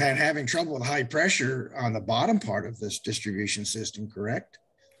that you've been having trouble with high pressure on the bottom part of this distribution system, correct?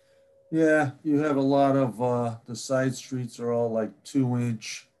 Yeah, you have a lot of the side streets are all like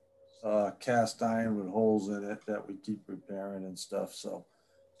 2-inch cast iron with holes in it that we keep repairing and stuff. So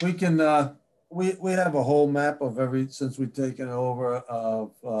we can we have a whole map of since we've taken over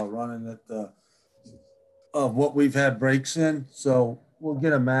of running it of what we've had breaks in. So we'll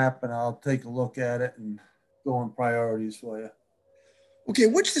get a map and I'll take a look at it and go on priorities for you. Okay,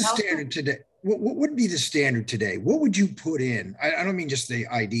 what's the standard today? What would be the standard today? What would you put in? I don't mean just the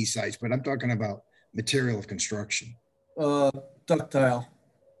ID size, but I'm talking about material of construction. Ductile.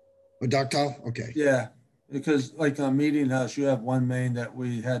 A ductile? Okay. Yeah, because like on Meeting House, you have one main that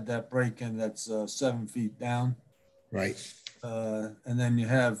we had that break in that's 7 feet down. Right. And then you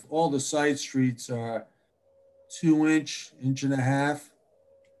have all the side streets are 2-inch, 1.5 inches.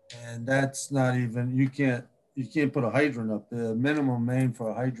 And that's not even, you can't put a hydrant up. The minimum main for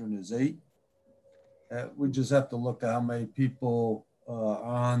a hydrant is 8. We just have to look at how many people are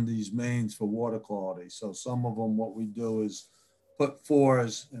on these mains for water quality. So some of them, what we do is put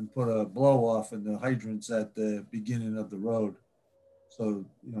 4s and put a blow off in the hydrants at the beginning of the road. So,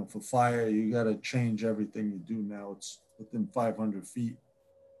 you know, for fire, you got to change everything you do now. It's within 500 feet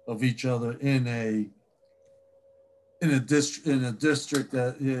of each other in a district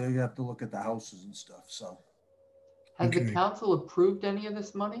that you have to look at the houses and stuff. So. Has the council approved any of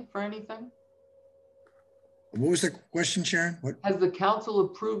this money for anything? What was the question, Sharon? What? Has the council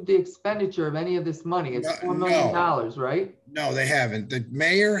approved the expenditure of any of this money? It's $4 million, right? No, they haven't. The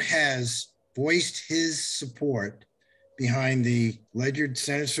mayor has voiced his support behind the Ledyard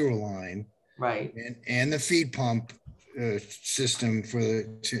Center sewer line, right, and the feed pump system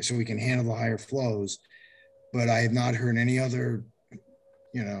so we can handle the higher flows. But I have not heard any other.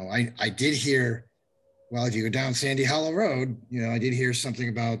 You know, I did hear. Well, if you go down Sandy Hollow Road, you know, I did hear something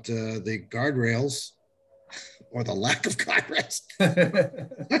about the guardrails or the lack of guardrails.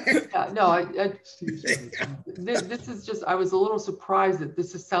 No, this is just, I was a little surprised that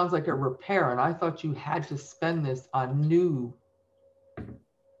this sounds like a repair, and I thought you had to spend this on new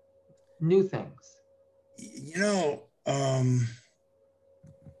things. You know, I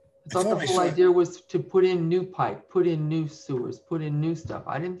thought the whole idea was to put in new pipe, put in new sewers, put in new stuff.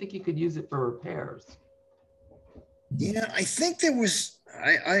 I didn't think you could use it for repairs. Yeah, I think there was,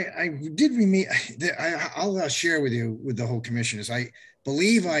 I did meet, I'll share with you with the whole commission is I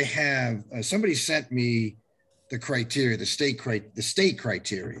believe I have, somebody sent me the criteria, the state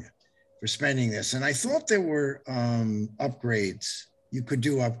criteria for spending this. And I thought there were upgrades. You could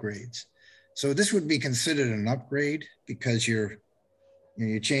do upgrades. So this would be considered an upgrade because you're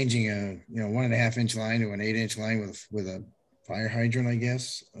changing a 1.5 inch line to an 8-inch line with a fire hydrant, I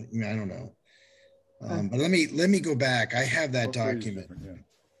guess. I mean, I don't know. But let me go back. I have that document.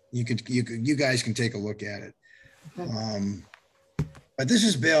 Yeah. You guys can take a look at it. But this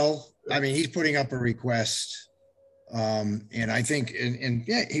is Bill. I mean, he's putting up a request. And I think, and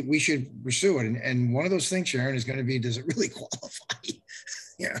yeah, we should pursue it. And one of those things, Sharon, is going to be, does it really qualify?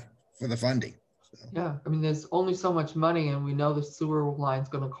 Yeah, for the funding. So. Yeah, I mean, there's only so much money, and we know the sewer line's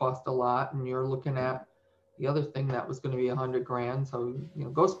going to cost a lot, and you're looking at the other thing that was going to be 100 grand. So, you know,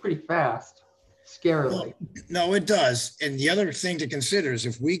 it goes pretty fast, scarily. No, it does. And the other thing to consider is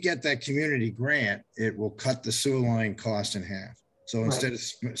if we get that community grant, it will cut the sewer line cost in half. So instead of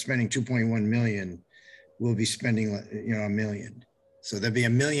spending 2.1 million, we'll be spending, you know, $1 million. So there'll be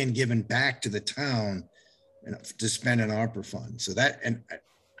 $1 million given back to the town to spend an ARPA fund. So that, and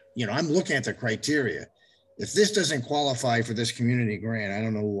you know, I'm looking at the criteria. If this doesn't qualify for this community grant, I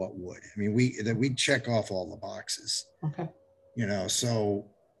don't know what would. I mean, we'd check off all the boxes. Okay. You know, so,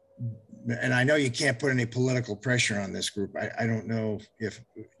 and I know you can't put any political pressure on this group. I don't know if,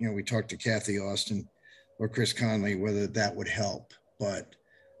 you know, we talked to Kathy Austin or Chris Conley, whether that would help, but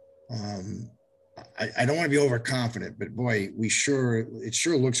I don't want to be overconfident, but boy, it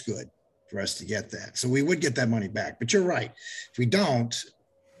sure looks good for us to get that. So we would get that money back, but you're right. If we don't,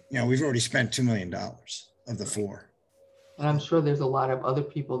 you know, we've already spent $2 million of the 4. And I'm sure there's a lot of other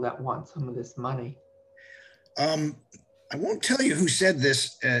people that want some of this money. I won't tell you who said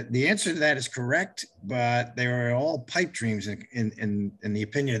this. The answer to that is correct, but they were all pipe dreams in the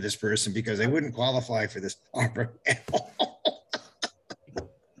opinion of this person, because they wouldn't qualify for this ARPA.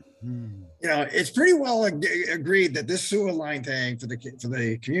 You know, it's pretty well agreed that this sewer line thing for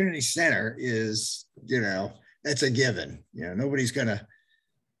the community center is, you know, it's a given. You know, nobody's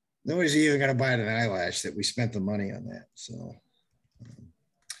even gonna buy an eyelash that we spent the money on that. So,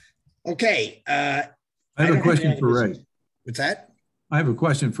 okay. I have a question for Ray. What's that? I have a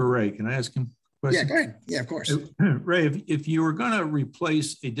question for Ray. Can I ask him a question? Yeah, go ahead. Yeah, of course. Ray, if you were going to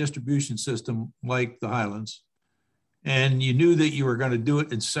replace a distribution system like the Highlands, and you knew that you were going to do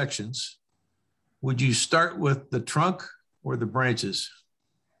it in sections, would you start with the trunk or the branches?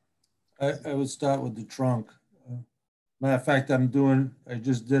 I would start with the trunk. Matter of fact, I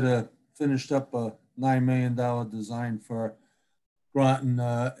just finished up a $9 million design for Groton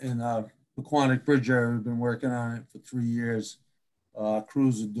in Aquanic Bridge area. We've been working on it for 3 years.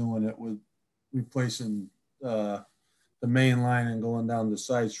 Crews are doing it with replacing the main line and going down the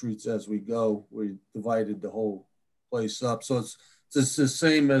side streets as we go. We divided the whole place up. So it's just the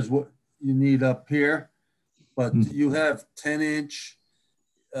same as what you need up here, but you have 10-inch,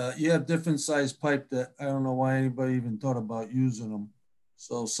 you have different size pipe that I don't know why anybody even thought about using them.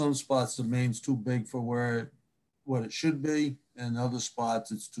 So some spots, the main's too big for what it should be, and other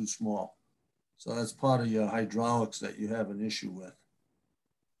spots it's too small. So that's part of your hydraulics that you have an issue with.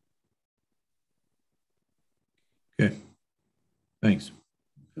 Okay, thanks.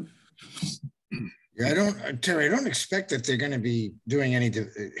 Yeah, Terry, I don't expect that they're going to be doing any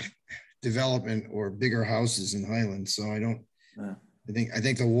development or bigger houses in Highlands. So I don't. I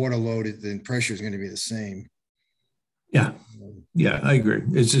think the water load and pressure is going to be the same. Yeah, yeah, I agree.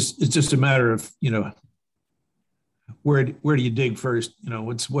 It's just a matter of, you know, where do you dig first? You know,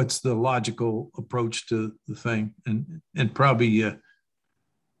 what's the logical approach to the thing, and probably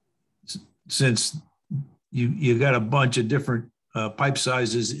since you got a bunch of different pipe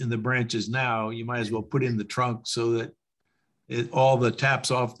sizes in the branches now, you might as well put in the trunk so that all the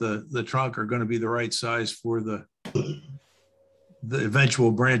taps off the trunk are going to be the right size for the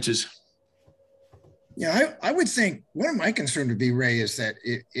eventual branches. Yeah, I would think one of my concerns would be, Ray, is that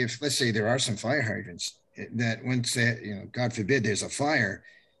if let's say there are some fire hydrants, that once you know, God forbid there's a fire,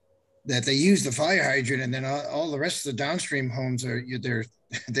 that they use the fire hydrant, and then all the rest of the downstream homes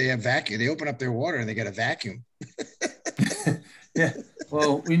they have vacuum. They open up their water and they get a vacuum. Yeah,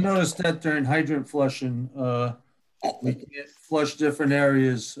 well, we noticed that during hydrant flushing, we can't flush different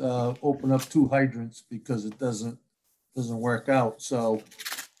areas, open up 2 hydrants because it doesn't work out. So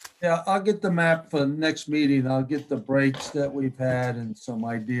yeah, I'll get the map for next meeting. I'll get the breaks that we've had and some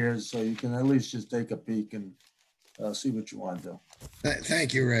ideas, so you can at least just take a peek and see what you want to do.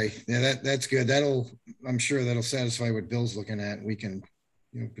 Thank you, Ray. Yeah, that's good. I'm sure that'll satisfy what Bill's looking at. We can,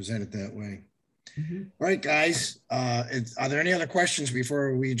 you know, present it that way. All right, guys. Are there any other questions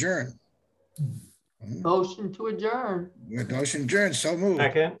before we adjourn? Motion to adjourn. Motion adjourned. So moved.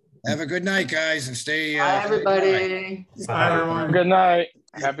 Second. Have a good night, guys, and stay. Bye, everybody. Bye, everyone. Good night.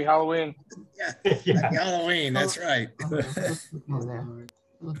 Happy Halloween. Yeah. Happy Halloween. That's right. It's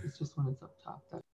just when it's up top.